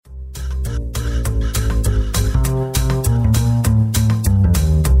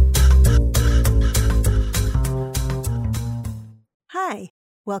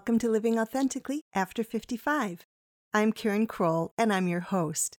Welcome to Living Authentically After 55. I'm Karen Kroll, and I'm your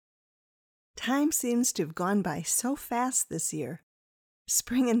host. Time seems to have gone by so fast this year.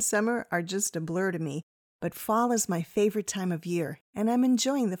 Spring and summer are just a blur to me, but fall is my favorite time of year, and I'm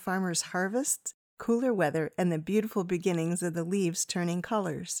enjoying the farmers' harvests, cooler weather, and the beautiful beginnings of the leaves turning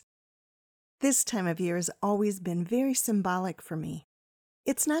colors. This time of year has always been very symbolic for me.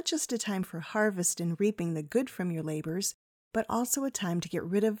 It's not just a time for harvest and reaping the good from your labors, but also a time to get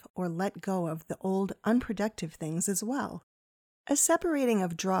rid of or let go of the old, unproductive things as well. A separating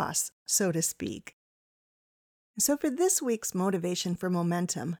of dross, so to speak. So for this week's Motivation for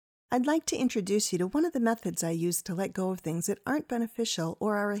Momentum, I'd like to introduce you to one of the methods I use to let go of things that aren't beneficial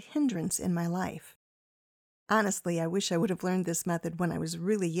or are a hindrance in my life. Honestly, I wish I would have learned this method when I was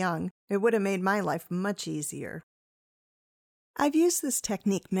really young. It would have made my life much easier. I've used this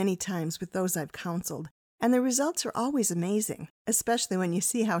technique many times with those I've counseled, and the results are always amazing, especially when you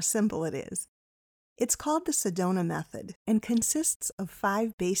see how simple it is. It's called the Sedona Method and consists of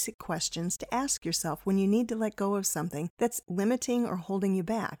 5 basic questions to ask yourself when you need to let go of something that's limiting or holding you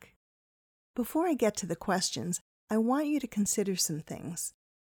back. Before I get to the questions, I want you to consider some things.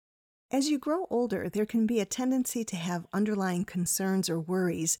 As you grow older, there can be a tendency to have underlying concerns or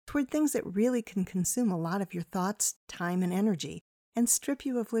worries toward things that really can consume a lot of your thoughts, time, and energy, and strip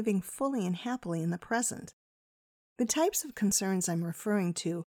you of living fully and happily in the present. The types of concerns I'm referring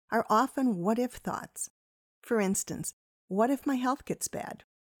to are often what-if thoughts. For instance, what if my health gets bad?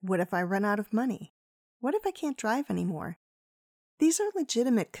 What if I run out of money? What if I can't drive anymore? These are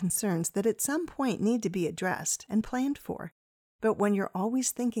legitimate concerns that at some point need to be addressed and planned for. But when you're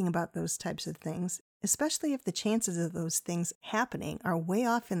always thinking about those types of things, especially if the chances of those things happening are way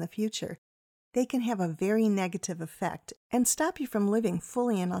off in the future, they can have a very negative effect and stop you from living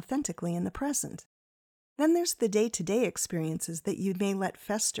fully and authentically in the present. Then there's the day-to-day experiences that you may let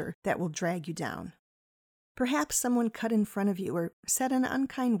fester that will drag you down. Perhaps someone cut in front of you or said an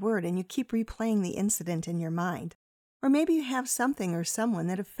unkind word and you keep replaying the incident in your mind. Or maybe you have something or someone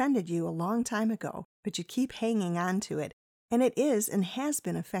that offended you a long time ago, but you keep hanging on to it, and it is and has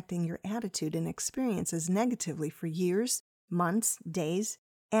been affecting your attitude and experiences negatively for years, months, days,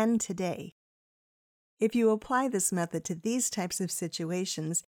 and today. If you apply this method to these types of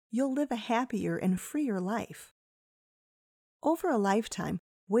situations, you'll live a happier and freer life. Over a lifetime,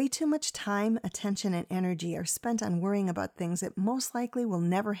 way too much time, attention, and energy are spent on worrying about things that most likely will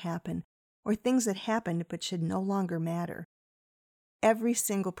never happen, or things that happened but should no longer matter. Every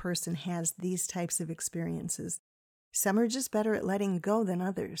single person has these types of experiences. Some are just better at letting go than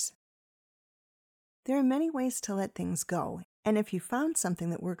others. There are many ways to let things go, and if you found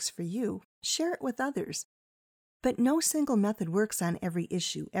something that works for you, share it with others. But no single method works on every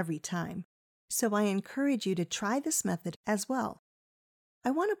issue every time, so I encourage you to try this method as well.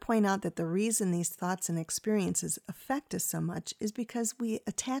 I want to point out that the reason these thoughts and experiences affect us so much is because we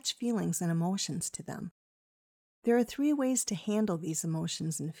attach feelings and emotions to them. There are 3 ways to handle these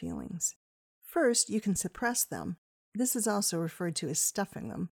emotions and feelings. First, you can suppress them. This is also referred to as stuffing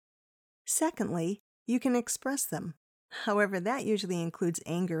them. Secondly, you can express them. However, that usually includes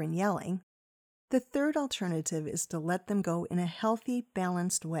anger and yelling. The third alternative is to let them go in a healthy,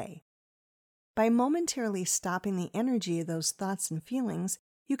 balanced way. By momentarily stopping the energy of those thoughts and feelings,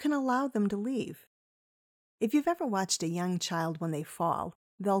 you can allow them to leave. If you've ever watched a young child when they fall,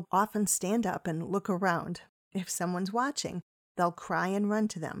 they'll often stand up and look around. If someone's watching, they'll cry and run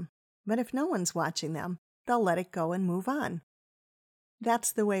to them. But if no one's watching them, they'll let it go and move on.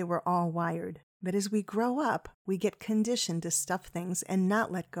 That's the way we're all wired, but as we grow up, we get conditioned to stuff things and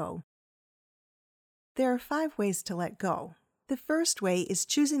not let go. There are 5 ways to let go. The first way is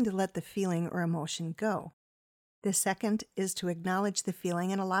choosing to let the feeling or emotion go. The second is to acknowledge the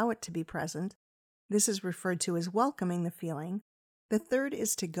feeling and allow it to be present. This is referred to as welcoming the feeling. The third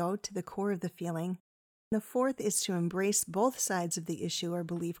is to go to the core of the feeling. The fourth is to embrace both sides of the issue or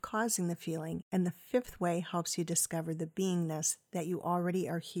belief causing the feeling. And the 5th way helps you discover the beingness that you already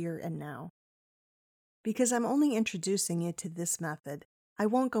are here and now. Because I'm only introducing you to this method, I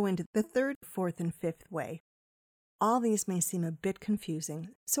won't go into the 3rd, 4th, and 5th way. All these may seem a bit confusing,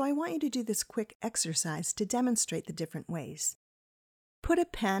 so I want you to do this quick exercise to demonstrate the different ways. Put a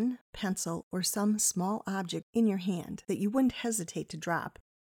pen, pencil, or some small object in your hand that you wouldn't hesitate to drop.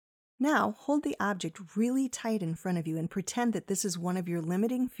 Now, hold the object really tight in front of you and pretend that this is one of your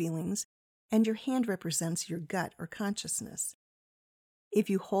limiting feelings and your hand represents your gut or consciousness.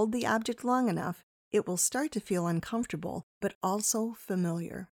 If you hold the object long enough, it will start to feel uncomfortable, but also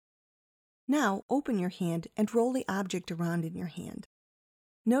familiar. Now, open your hand and roll the object around in your hand.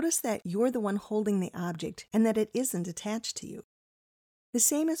 Notice that you're the one holding the object and that it isn't attached to you. The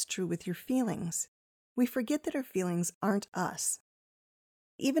same is true with your feelings. We forget that our feelings aren't us.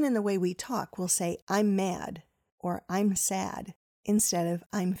 Even in the way we talk, we'll say, I'm mad, or I'm sad, instead of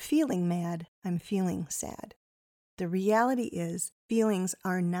I'm feeling mad, I'm feeling sad. The reality is, feelings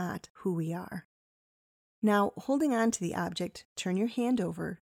are not who we are. Now, holding on to the object, turn your hand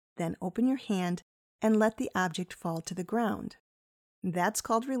over, then open your hand and let the object fall to the ground. That's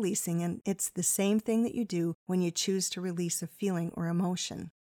called releasing, and it's the same thing that you do when you choose to release a feeling or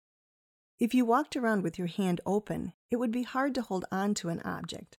emotion. If you walked around with your hand open, it would be hard to hold on to an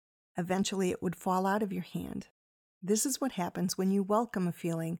object. Eventually, it would fall out of your hand. This is what happens when you welcome a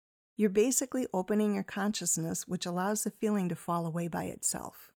feeling. You're basically opening your consciousness, which allows the feeling to fall away by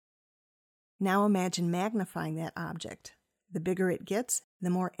itself. Now imagine magnifying that object. The bigger it gets, the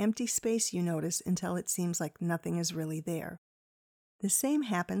more empty space you notice until it seems like nothing is really there. The same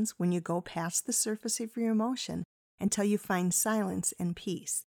happens when you go past the surface of your emotion until you find silence and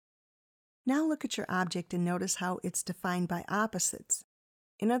peace. Now look at your object and notice how it's defined by opposites.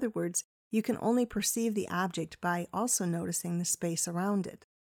 In other words, you can only perceive the object by also noticing the space around it.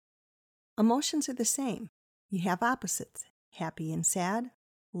 Emotions are the same. You have opposites, happy and sad,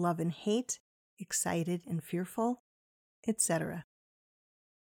 love and hate, excited and fearful, etc.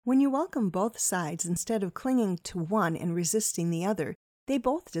 When you welcome both sides instead of clinging to one and resisting the other, they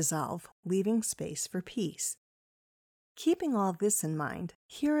both dissolve, leaving space for peace. Keeping all this in mind,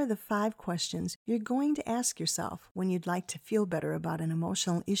 here are the 5 questions you're going to ask yourself when you'd like to feel better about an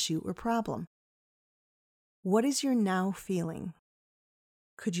emotional issue or problem. What is your now feeling?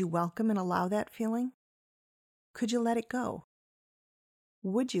 Could you welcome and allow that feeling? Could you let it go?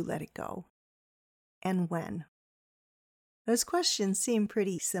 Would you let it go? And when? Those questions seem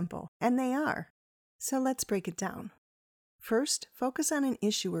pretty simple, and they are. So let's break it down. First, focus on an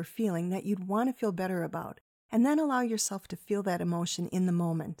issue or feeling that you'd want to feel better about, and then allow yourself to feel that emotion in the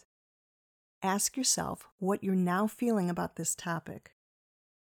moment. Ask yourself what you're now feeling about this topic.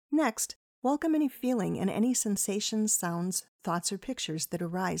 Next, welcome any feeling and any sensations, sounds, thoughts, or pictures that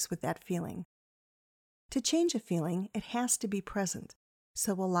arise with that feeling. To change a feeling, it has to be present,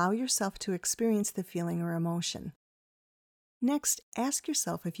 so allow yourself to experience the feeling or emotion. Next, ask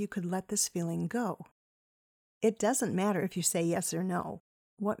yourself if you could let this feeling go. It doesn't matter if you say yes or no.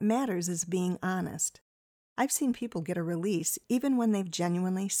 What matters is being honest. I've seen people get a release even when they've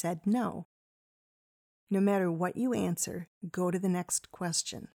genuinely said no. No matter what you answer, go to the next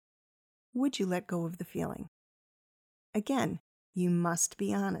question. Would you let go of the feeling? Again, you must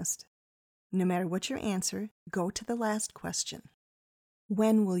be honest. No matter what your answer, go to the last question.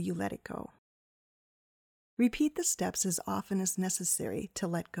 When will you let it go? Repeat the steps as often as necessary to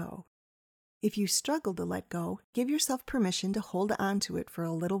let go. If you struggle to let go, give yourself permission to hold on to it for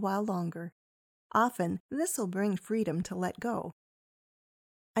a little while longer. Often, this will bring freedom to let go.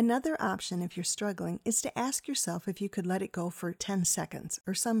 Another option if you're struggling is to ask yourself if you could let it go for 10 seconds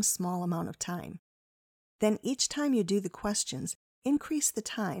or some small amount of time. Then each time you do the questions, increase the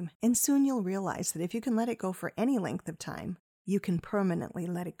time, and soon you'll realize that if you can let it go for any length of time, you can permanently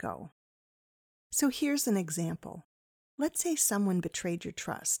let it go. So here's an example. Let's say someone betrayed your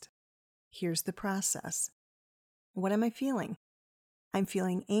trust. Here's the process. What am I feeling? I'm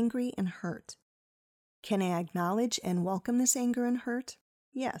feeling angry and hurt. Can I acknowledge and welcome this anger and hurt?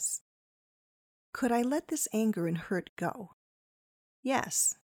 Yes. Could I let this anger and hurt go?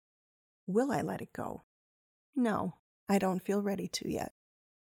 Yes. Will I let it go? No, I don't feel ready to yet.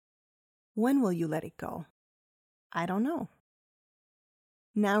 When will you let it go? I don't know.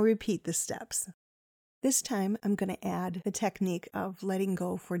 Now repeat the steps. This time, I'm going to add the technique of letting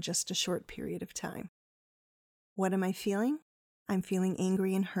go for just a short period of time. What am I feeling? I'm feeling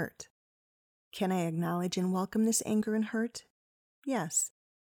angry and hurt. Can I acknowledge and welcome this anger and hurt? Yes.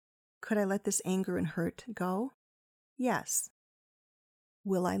 Could I let this anger and hurt go? Yes.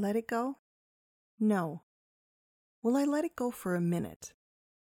 Will I let it go? No. Will I let it go for a minute?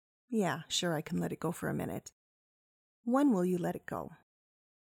 Yeah, sure, I can let it go for a minute. When will you let it go?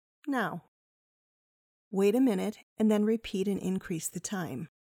 Now. Wait a minute and then repeat and increase the time.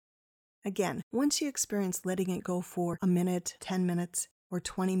 Again, once you experience letting it go for a minute, 10 minutes, or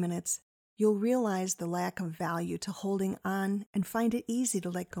 20 minutes, you'll realize the lack of value to holding on and find it easy to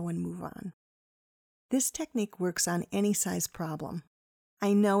let go and move on. This technique works on any size problem.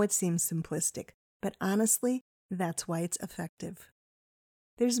 I know it seems simplistic, but honestly, that's why it's effective.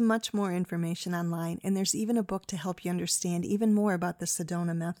 There's much more information online, and there's even a book to help you understand even more about the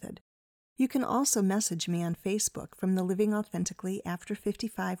Sedona method. You can also message me on Facebook from the Living Authentically After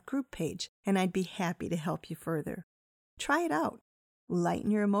 55 group page, and I'd be happy to help you further. Try it out, lighten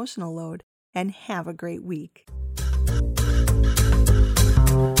your emotional load, and have a great week.